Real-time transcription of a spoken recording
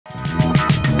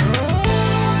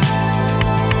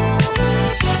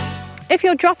If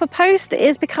your dropper post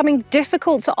is becoming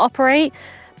difficult to operate,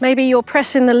 maybe you're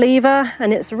pressing the lever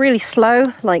and it's really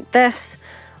slow like this,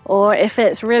 or if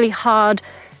it's really hard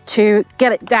to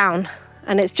get it down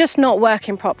and it's just not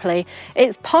working properly,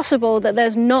 it's possible that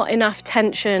there's not enough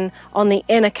tension on the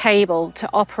inner cable to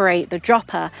operate the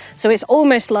dropper. So it's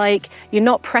almost like you're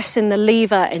not pressing the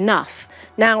lever enough.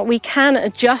 Now we can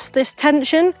adjust this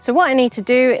tension. So what I need to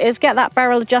do is get that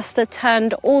barrel adjuster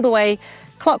turned all the way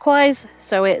clockwise.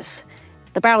 So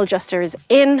the barrel adjuster is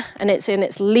in and it's in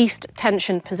its least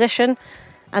tension position.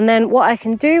 And then what I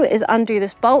can do is undo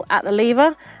this bolt at the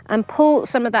lever and pull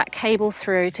some of that cable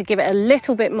through to give it a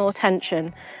little bit more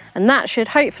tension. And that should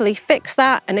hopefully fix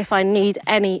that. And if I need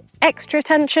any extra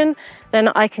tension, then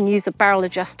I can use the barrel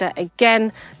adjuster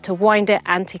again to wind it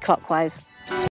anti-clockwise.